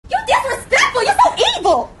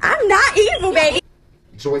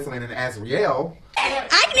Joycelyn and AZRIEL.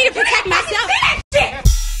 I need to protect myself.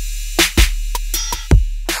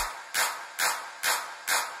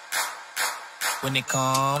 When it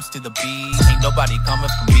comes to the beat, ain't nobody coming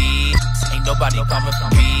for me. Ain't nobody coming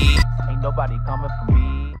for me. Ain't nobody coming for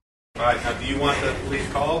me. All right, now do you want the police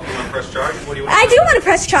called? Do you want to press charges? What do you want I do want to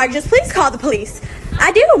press charges. Please call the police.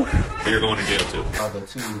 I do. You're going to jail too. The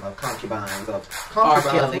two concubines of R.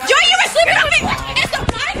 Kelly. Joy, you were sleeping on me. It's a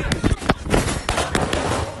fire.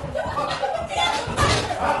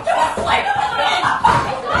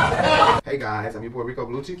 Hey guys, I'm your boy Rico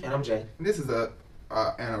Bellucci. And I'm Jay. This is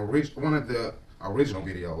one of the original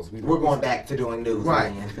videos. We're going back to doing news.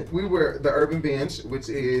 Right. Man. We were the Urban Binge, which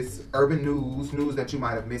is urban news that you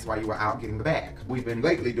might have missed while you were out getting the bag. We've been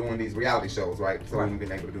lately doing these reality shows, right? So we've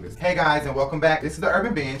been able to do this. Hey guys, and welcome back. This is the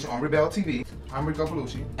Urban Binge on RiBelTV. I'm Rico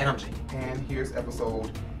Bellucci. And I'm Jay. And here's episode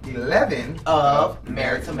 11 of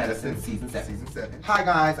Married to Medicine, Season 7. Season 7. Hi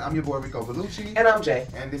guys, I'm your boy Rico Bellucci. And I'm Jay.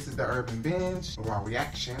 And this is the Urban Binge, our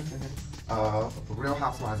reaction of Real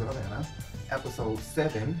Housewives of Atlanta, episode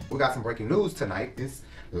 7. We got some breaking news tonight. It's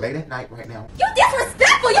late at night right now. You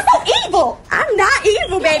disrespectful. You're so evil. I'm not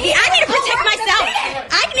evil, baby. I need to protect myself.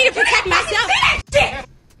 I need to protect myself.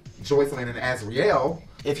 Joycelyn and AZRIEL.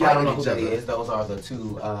 If y'all don't know who that is, those are the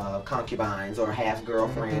two concubines or half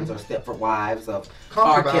girlfriends or Stepford wives of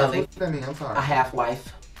R. Kelly. What's that mean? I'm sorry. A half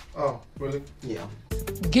wife. Oh, really? Yeah.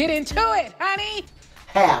 Get into it, honey.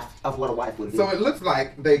 Half of what a wife would be. So it looks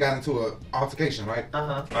like they got into an altercation, right?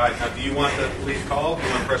 Uh-huh. All right, now do you want the police called? Do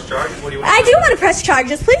you want to press charges? What do you want? I do want to press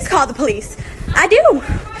charges. Please call the police. I do.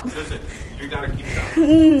 Listen, you gotta keep it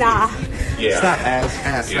down. Nah. Yeah. Stop,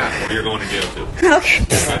 ass. Yeah, you're going to jail too. Okay.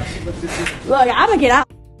 Look, I'm gonna get out.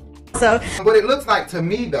 So. What it looks like to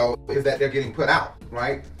me, though, is that they're getting put out,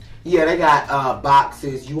 right? Yeah, they got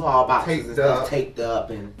boxes, U-Haul boxes and stuff taped up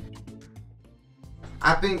and...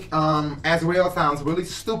 I think AZRIEL sounds really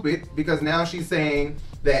stupid because now she's saying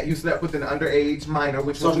that you slept with an underage minor,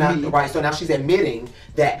 which was me. Right, so now she's admitting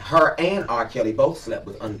that her and R. Kelly both slept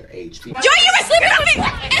with underage people. Joy, you were sleeping on me.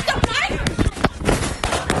 It's a fire.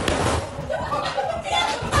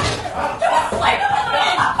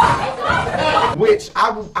 Which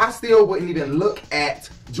I still wouldn't even look at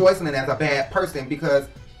Joycelyn as a bad person because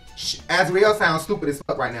AZRIEL sounds stupid as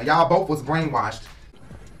fuck right now. Y'all both was brainwashed.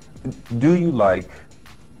 Do you like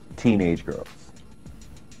teenage girls?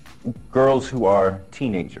 Girls who are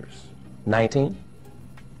teenagers? 19?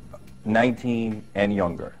 19 and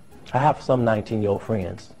younger. I have some 19-year-old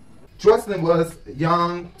friends. Joycelyn was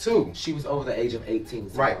young too. She was over the age of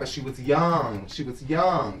 18. So. Right, but she was young. She was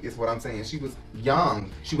young is what I'm saying. She was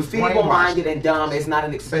young. She was feeble-minded and dumb. It's not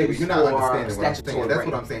an excuse. Baby, you're not understanding what I'm statutory saying. That's rape.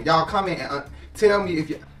 what I'm saying. Y'all comment and tell me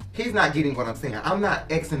if you... He's not getting what I'm saying. I'm not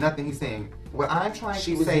Xing nothing he's saying. What I'm trying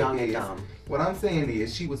to say is... What I'm saying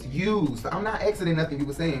is she was used. I'm not exiting nothing you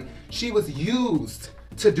were saying. She was used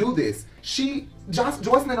to do this.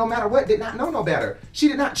 Joycelyn, no matter what, did not know no better. She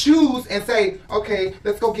did not choose and say, okay,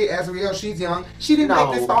 let's go get AZRIEL. She's young. She didn't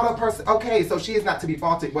make this thought of person. Okay, so she is not to be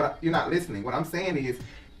faulted. You're not listening. What I'm saying is,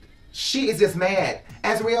 she is just mad.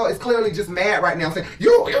 AZRIEL is clearly just mad right now, saying,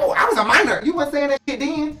 I was a minor. You weren't saying that shit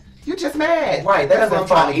then. You're just mad. Right, that doesn't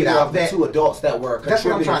fall either of the two adults that were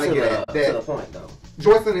contributing to the point, though.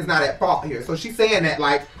 Joycelyn is not at fault here. So she's saying that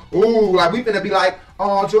like, ooh, like we finna be like,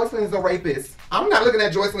 oh, Joycelyn is a rapist. I'm not looking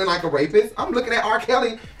at Joycelyn like a rapist. I'm looking at R.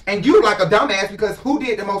 Kelly and you like a dumbass because who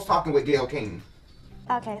did the most talking with Gayle King?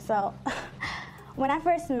 Okay, so when I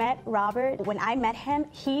first met Robert, when I met him,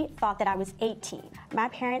 he thought that I was 18. My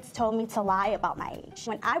parents told me to lie about my age.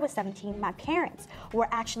 When I was 17, my parents were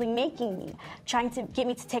actually making me, trying to get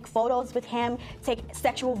me to take photos with him, take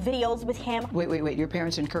sexual videos with him. Wait. Your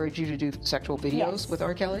parents encouraged you to do sexual videos with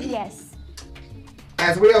R. Kelly? Yes.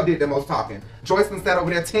 AZRIEL did the most talking. Joycelyn sat over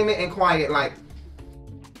there timid and quiet like...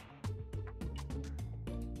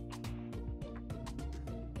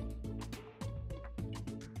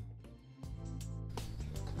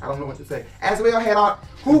 I don't know what to say. AZRIEL had on...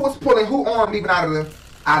 Who was pulling who arm even out of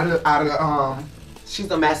the She's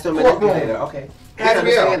the master manipulator. Okay.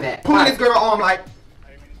 AZRIEL pulling this girl arm like...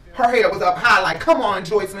 Her head was up high like, come on,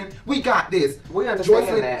 Joycelyn, we got this. We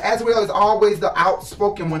understand that. AZRIEL is always the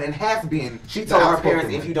outspoken one and has been. She told her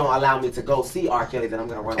parents, if you don't allow me to go see R. Kelly, then I'm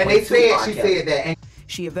going to run away. And they said, she said that. And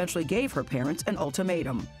she eventually gave her parents an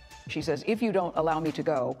ultimatum. She says, if you don't allow me to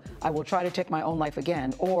go, I will try to take my own life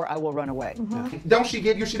again, or I will run away. Don't she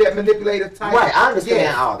give you that manipulative type? Right, I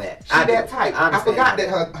understand all that. She that type. I forgot that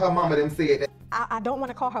her mama them said that. I don't want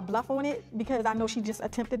to call her bluff on it because I know she just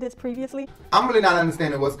attempted this previously. I'm really not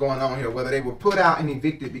understanding what's going on here, whether they were put out and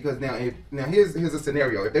evicted, because now here's a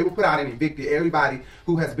scenario. If they were put out and evicted, everybody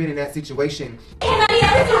who has been in that situation. Call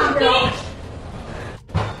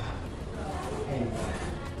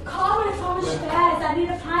when it's on the fast. I need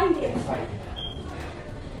to find it.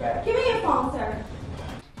 Give me your phone, sir.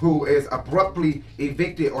 Who is abruptly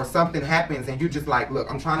evicted or something happens and you're just like, look,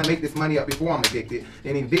 I'm trying to make this money up before I'm evicted.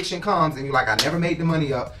 Then eviction comes and you're like, I never made the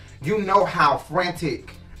money up. You know how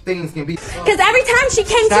frantic things can be. Because every time she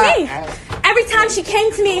came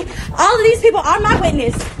to me, all of these people are my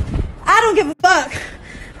witness. I don't give a fuck.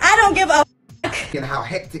 I don't give a fuck. And how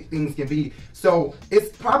hectic things can be. So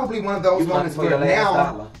it's probably one of those moments where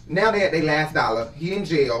now they're at their last dollar. He in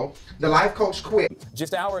jail. The life coach quit.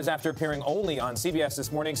 Just hours after appearing only on CBS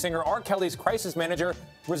This Morning, singer R. Kelly's crisis manager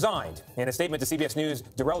resigned. In a statement to CBS News,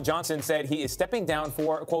 Darrell Johnson said he is stepping down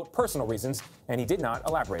for, quote, personal reasons, and he did not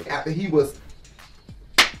elaborate. After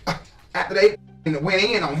they went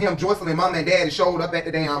in on him, Joycelyn, mom and daddy showed up at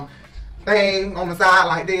the damn thing on the side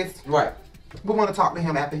like this. Right. We want to talk to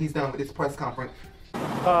him after he's done with this press conference.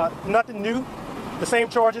 Nothing new. The same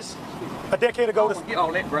charges. A decade ago. Get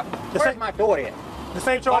all that, bro. Where's my daughter at? The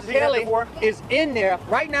same charges he had before. Is in there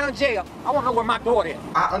right now in jail. I want to know where my daughter is.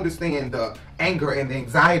 I understand the anger and the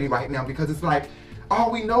anxiety right now because it's like, all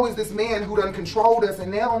we know is this man who done controlled us, and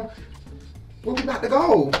now where we about to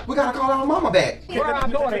go? We got to call our mama back. Where our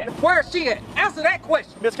daughter at? Where is she at? Answer that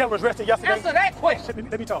question. Miss Keller was arrested yesterday. Answer that question.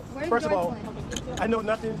 Let me talk. First of all, I know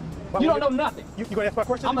nothing. You don't know nothing. You going to ask my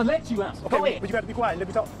question? I'm going to let you answer. Okay, go ahead. But you got to be quiet. Let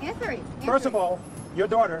me talk. Answer it. First of all, your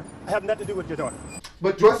daughter, I have nothing to do with your daughter.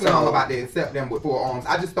 But Joycelyn all about to accept them with 4 arms.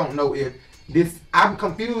 I just don't know if this. I'm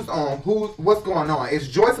confused on what's going on. Is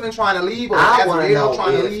Joycelyn trying to leave, or is AZRIEL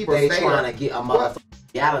trying to leave, or they stay? Trying to get a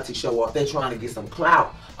motherfucking reality show off? They're trying to get some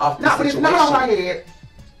clout off the situation. But it's not on my head.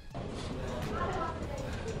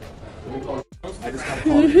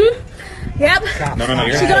 Yep. No,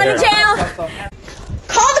 She's going to jail.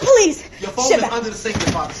 Call the police. Your phone is under the sink, your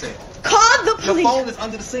father said. Call the police. Your phone is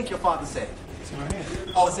under the sink, your father said. It's in her hand.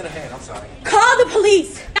 Oh, it's in her hand. I'm sorry. Call the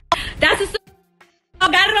police. That's a.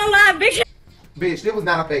 I got it on live, bitch. Bitch, it was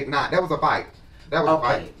not a fake knot. That was a fight. That was a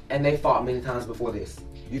fight. And they fought many times before this.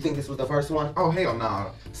 You think this was the first one? Oh, hell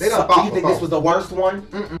no. They done fought. Do you think this was the worst one?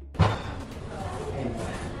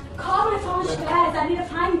 Call when it's on the fast. I need to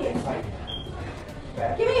find it.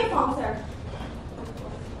 Give me your phone, sir.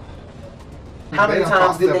 How many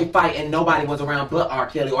times did they fight and nobody was around but R.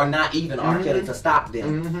 Kelly, or not even R. Kelly, to stop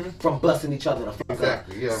them from busting each other the fuck up?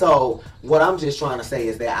 Yeah. So what I'm just trying to say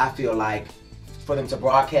is that I feel like for them to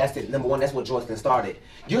broadcast it, number one, that's what Joycelyn started.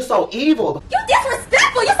 You're so evil. You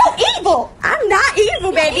disrespectful. You're so evil. I'm not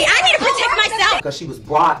evil, baby. I need to protect myself. Because she was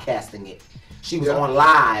broadcasting it. She was on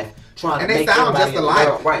live trying to make everybody in the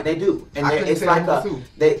world. Right, they do. And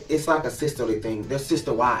it's like a sisterly thing. They're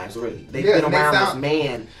sister wives, really. They've been around this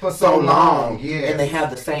man for so long. And they have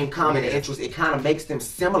the same common interests. It kind of makes them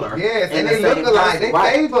similar. Yes, and they look alike. They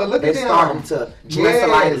favor. Look at them. They're starting to dress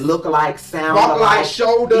alike, look alike, sound alike.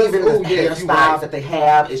 Shoulders. Even the hairstyles that they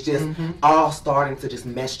have is just all starting to just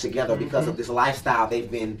mesh together because of this lifestyle they've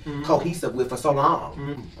been cohesive with for so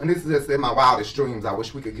long. And this is just in my wildest dreams. I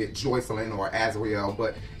wish we could get Joycelyn or AZRIEL,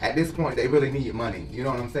 but at this point they really need money. You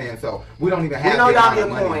know what I'm saying? So we don't even have the amount of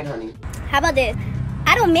money. Honey. How about this?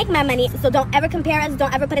 I don't make my money, so don't ever compare us.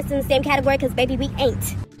 Don't ever put us in the same category, because baby, we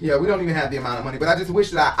ain't. Yeah, we don't even have the amount of money. But I just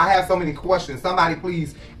wish that I have so many questions. Somebody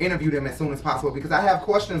please interview them as soon as possible, because I have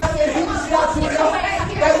questions. Hey, call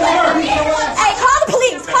the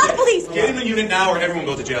police. Call the police. Get in the unit now or everyone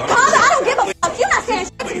goes to jail. I don't give a fuck. You're not saying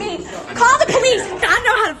shit to me. Call the police. I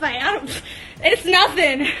know how to fight. It's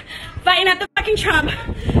nothing. Fighting at the fucking Trump.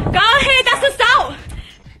 Go ahead. That's assault.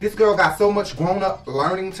 This girl got so much grown-up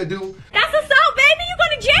learning to do. That's assault, baby. You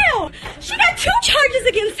going to jail. She got 2 charges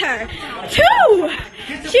against her. 2.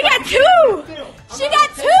 She got 2. She got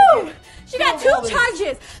 2. She got 2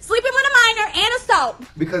 charges. Sleeping with a minor and assault.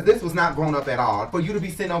 Because this was not grown up at all. For you to be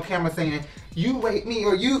sitting on camera saying, you raped me,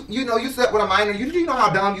 or you slept with a minor. You know how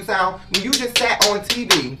dumb you sound when you just sat on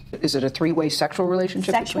TV. Is it a 3-way sexual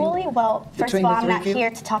relationship? Sexually? Well, first of all, I'm not here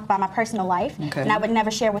to talk about my personal life. Okay. And I would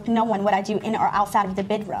never share with no one what I do in or outside of the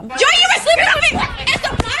bedroom. Joy, you were sleeping with me! It's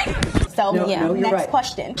a minor! So, next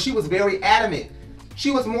question. She was very adamant.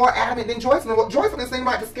 She was more adamant than Joycelyn. Well, Joycelyn seemed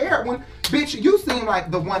like the scared one. Bitch, you seem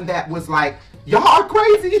like the one that was like, y'all are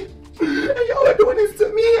crazy. And y'all are doing this to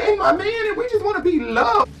me and my man, and we just want to be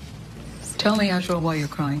loved. Tell me, Azriel, why you're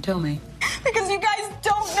crying. Tell me. Because you guys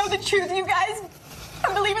don't know the truth. You guys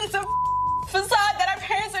are believing some facade that our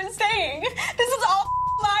parents are saying. This is all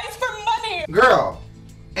lies for money. Girl,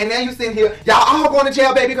 And now you sitting here, y'all all going to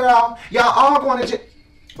jail, baby girl. Y'all all going to jail.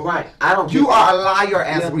 Right. I don't. You are a liar,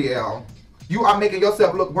 Azriel. You are making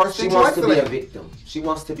yourself look worse than Joycelyn. She wants to be a victim. She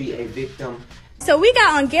wants to be a victim. So we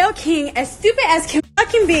got on Gayle King, as stupid as can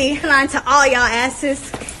fucking be, lying to all y'all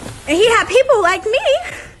asses. And he had people like me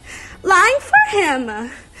lying for him.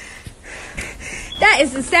 That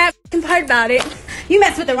is the sad part about it. You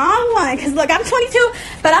messed with the wrong one. Because look, I'm 22,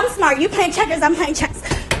 but I'm smart. You playing checkers, I'm playing chess.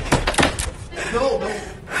 No.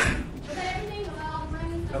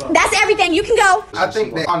 That's everything. You can go. I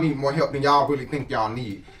think that y'all need more help than y'all really think y'all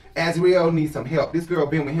need. Azriel needs some help. This girl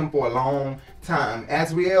been with him for a long time.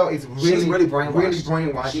 Azriel is really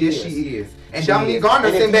brainwashed. Yes, she is. And Dominique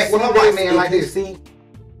Gardner sitting back with her white man like this.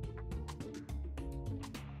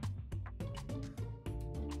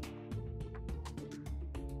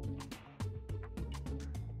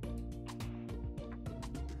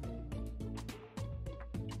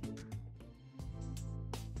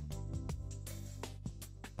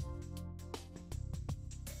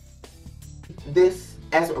 This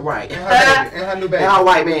as right. And her new baby. And her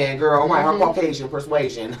white man, girl. Right, her Caucasian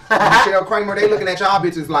persuasion. Michelle Kramer, they looking at y'all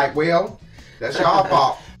bitches like, well, that's y'all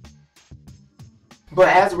fault. But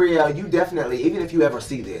Azriel, you definitely, even if you ever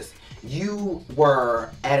see this, you were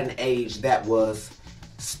at an age that was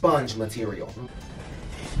sponge material.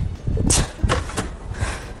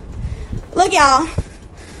 Look, y'all.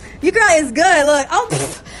 Your girl is good. Look,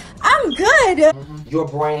 oh, I'm good. Your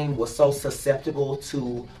brain was so susceptible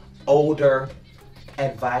to older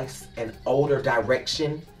advice and older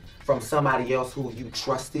direction from somebody else who you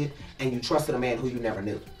trusted, and you trusted a man who you never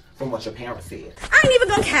knew from what your parents said. I ain't even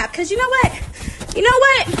gonna cap, because you know what? You know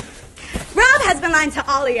what? Rob has been lying to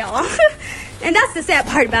all of y'all. And that's the sad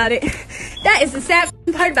part about it. That is the sad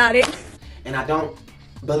part about it. And I don't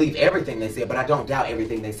believe everything they said, but I don't doubt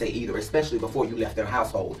everything they say either, especially before you left their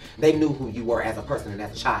household. They knew who you were as a person and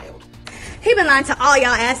as a child. He been lying to all y'all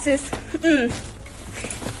asses.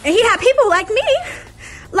 And he had people like me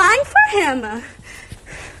lying for him.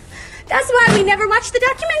 That's why we never watched the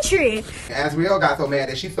documentary. Azriel got so mad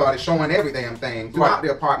that she started showing every damn thing throughout the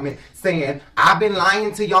apartment, saying, I've been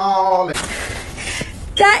lying to y'all.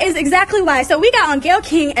 That is exactly why. So we got on Gayle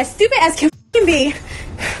King, as stupid as can be.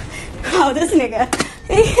 Oh, this nigga.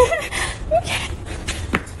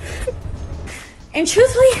 And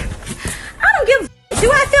truthfully, I don't give a do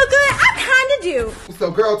I feel good? I kinda do. So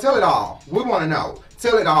girl, tell it all. We wanna know.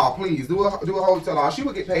 Tell it all, please. Do a whole tell all. She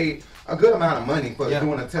would get paid a good amount of money for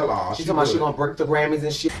doing a tell all. She's talking about she gonna break the Grammys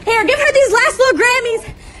and shit. Here, give her these last little Grammys.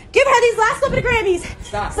 Give her these last little bit of Grammys.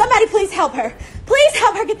 Stop. Somebody please help her. Please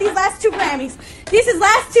help her get these last 2 Grammys. These is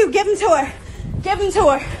last 2. Give them to her. Give them to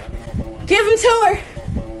her. Give them to her.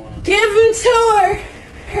 Give them to her.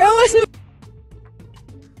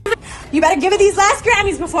 You better give her these last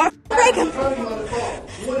Grammys before I break them.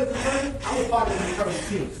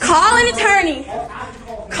 Call an attorney.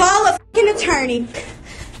 Call a fucking attorney.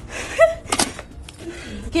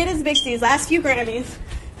 Get his bitch these last few Grammys.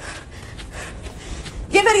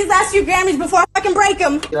 Give her these last few Grammys before I fucking break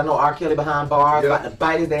them. I know R. Kelly behind bars about to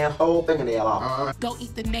bite his damn whole fingernail off. Go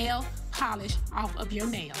eat the nail polish off of your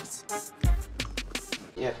nails.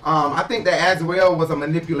 Yeah. I think that Azriel was a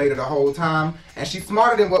manipulator the whole time, and she's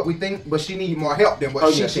smarter than what we think, but she needs more help than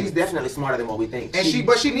what she thinks. She's definitely smarter than what we think. And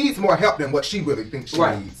but she needs more help than what she really thinks she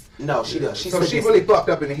needs. No, she does. She's so she really fucked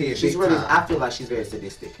up in the head. She's really. I feel like she's very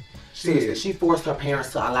sadistic. Seriously, she forced her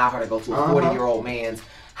parents to allow her to go to a 40-year-old man's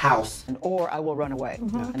house, or I will run away,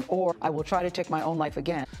 and or I will try to take my own life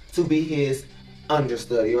again. To be his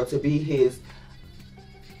understudy or to be his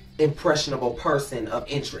impressionable person of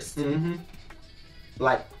interest.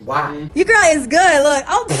 Like, why? Your girl is good. Look,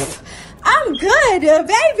 oh, I'm good,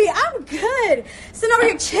 baby. I'm good. Sitting over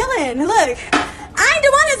here chilling. Look, I ain't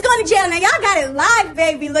the one that's going to jail. Now y'all got it live,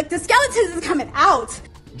 baby. Look, the skeletons is coming out.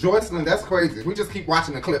 Joycelyn, that's crazy. We just keep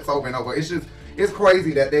watching the clips over and over. It's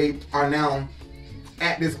crazy that they are now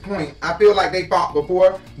at this point. I feel like they fought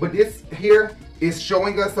before, but this here is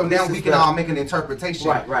showing us, so now we can all make an interpretation.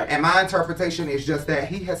 Right. And my interpretation is just that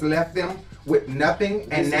he has left them with nothing,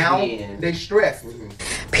 and now they stressed.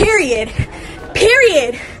 Period.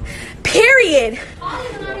 Period. Period.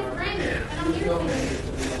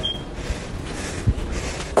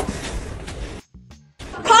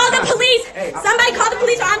 Call the police. Somebody call the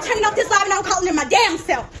police, or I'm turning off this live and I'm calling them my damn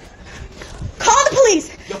self. Call the police.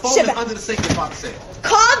 Your phone is under the sink, your father said.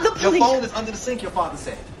 Call the police. Your phone is under the sink, your father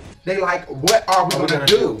said. They like, what are we gonna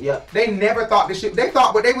do? Yeah. They never thought this shit. They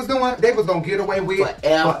thought what they was doing, they was gonna get away with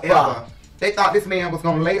forever. They thought this man was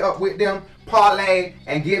gonna lay up with them, parlay,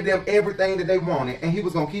 and give them everything that they wanted, and he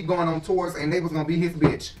was gonna keep going on tours, and they was gonna be his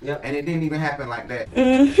bitch. Yep. And it didn't even happen like that.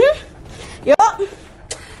 Yup.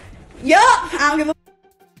 Yup, I don't give a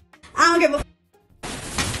I don't give a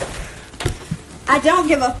I don't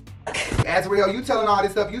give a Azriel, you telling all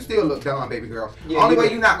this stuff, you still look dumb, baby girl. Yeah, Only way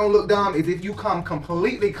you're not gonna look dumb is if you come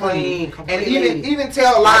completely clean. And even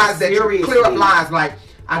tell lies that you clear up lies like,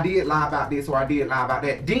 I did lie about this or I did lie about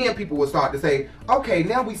that. Then people will start to say, okay,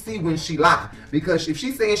 now we see when she lied. Because if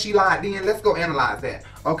she's saying she lied then, let's go analyze that.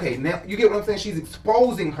 Okay, now you get what I'm saying? She's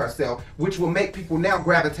exposing herself, which will make people now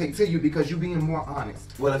gravitate to you because you're being more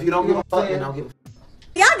honest. Well, if you don't give a fuck, then I'll give a fuck.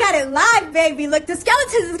 Y'all got it live, baby. Look, the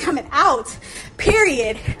skeletons is coming out.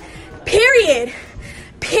 Period. Period.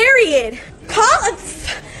 Period. Call an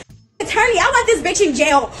attorney. I want this bitch in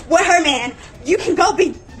jail with her man. You can go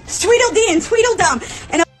be Tweedledee and Tweedledum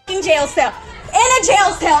in a fucking jail cell. In a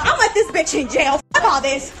jail cell. I want this bitch in jail. Fuck all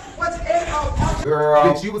this. What's it? Girl.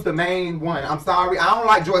 Bitch, you was the main one. I'm sorry. I don't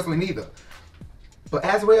like Joycelyn either. But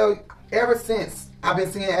Azriel, ever since I've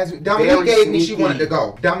been seeing Azriel, Dominique gave me she wanted to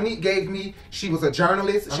go. Dominique gave me she was a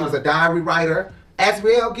journalist. She was a diary writer.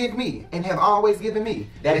 Azriel give me and have always given me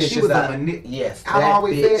that she was a yes. I've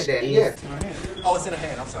always said that. Yes. Oh, it's in her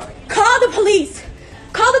hand. I'm sorry. Call the police.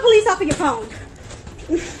 Call the police off of your phone.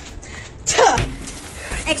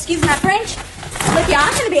 Excuse my French. Look, y'all,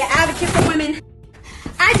 I'm gonna be an advocate for women.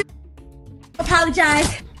 I just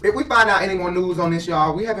apologize. If we find out any more news on this,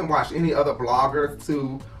 y'all, we haven't watched any other bloggers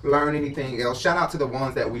to learn anything else. Shout out to the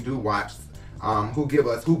ones that we do watch,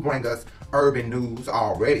 who bring us urban news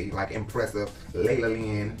already, like Impressive, Layla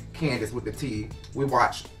Lynn, Candace with the T. We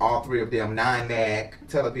watched all three of them, 9mag,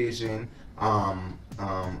 Television,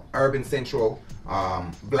 Urban Central,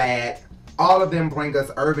 Vlad. All of them bring us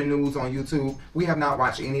urban news on YouTube. We have not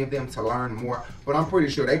watched any of them to learn more, but I'm pretty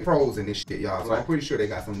sure they pros in this shit, y'all. So I'm pretty sure they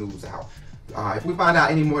got some news out. If we find out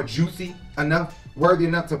any more juicy enough, worthy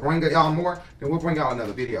enough to bring y'all more, then we'll bring y'all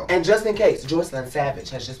another video. And just in case, Joycelyn Savage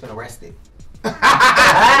has just been arrested.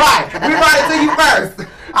 Right, we brought it to you first.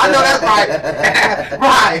 I know that's right.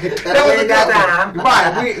 Right, that was a good time.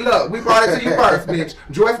 Right, we brought it to you first, bitch.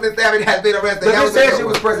 Joycelyn Savage has been arrested. But you said she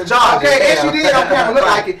was pressing charges. Okay, and she did on camera. Look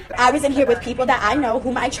like it. I was in here with people that I know,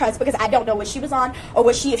 whom I trust, because I don't know what she was on or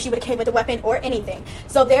if she would have came with a weapon or anything.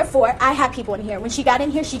 So therefore, I had people in here. When she got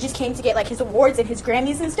in here, she just came to get like his awards and his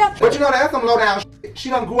Grammys and stuff. But you know, that's some low down shit. She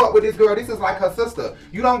done grew up with this girl. This is like her sister.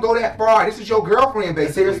 You don't go that far. This is your girlfriend,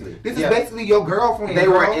 basically. Seriously. This is basically your girlfriend. They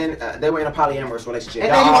were in a polyamorous relationship.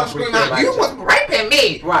 And then you want to scream out, you was raping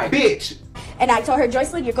me, right, bitch. And I told her,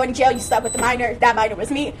 Joycelyn, you're going to jail. You slept with the minor. That minor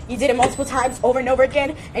was me. You did it multiple times over and over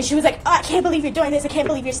again. And she was like, oh, I can't believe you're doing this. I can't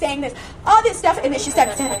believe you're saying this. All this stuff. And then she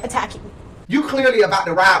started attacking me. You clearly about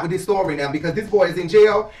to ride with this story now because this boy is in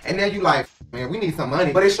jail. And now you like, man, we need some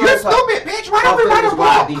money. But it's you're stupid, bitch. Why don't we write a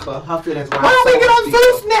book? Her feelings wide. Why don't we get on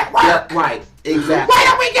Zeus Network? Yeah, right. Exactly. Why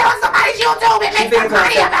don't we get on somebody's YouTube and make some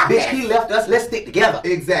money about this? Bitch, he left us. Let's stick together.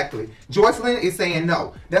 Exactly. Joycelyn is saying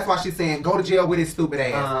no. That's why she's saying go to jail with his stupid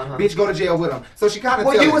ass. Bitch, go to jail with him. So she kind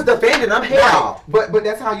of you was defending him. Hell. Right. But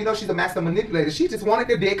that's how you know she's a master manipulator. She just wanted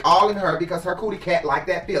the dick all in her because her cootie cat liked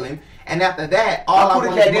that feeling. And after that, all I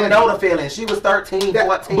wanted didn't know the feeling. She was 13,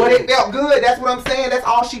 14. But it felt good. That's what I'm saying. That's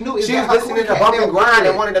all she knew. She was listening to Bump and Grind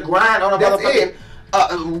and wanted to grind on a motherfucking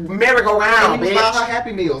merry-go-round, bitch. And buy her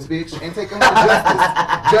Happy Meals, bitch, and take her to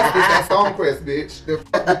Justice. Justice at Stonecrest, bitch. The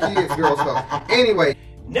fucking kids, girl stuff. Anyway.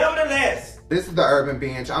 Nevertheless. This is the Urban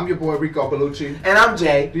Binge. I'm your boy Rico Bellucci. And I'm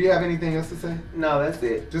Jay. Do you have anything else to say? No, that's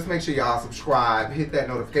it. Just make sure y'all subscribe, hit that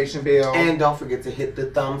notification bell. And don't forget to hit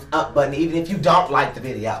the thumbs up button, even if you don't like the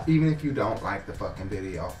video. Even if you don't like the fucking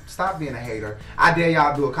video. Stop being a hater. I dare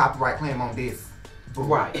y'all do a copyright claim on this.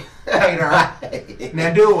 Right. Hater. Right.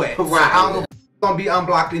 Now do it. Right. I don't know if it's gonna be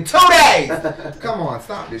unblocked in 2 days. Come on,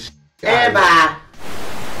 stop this shit. And bye.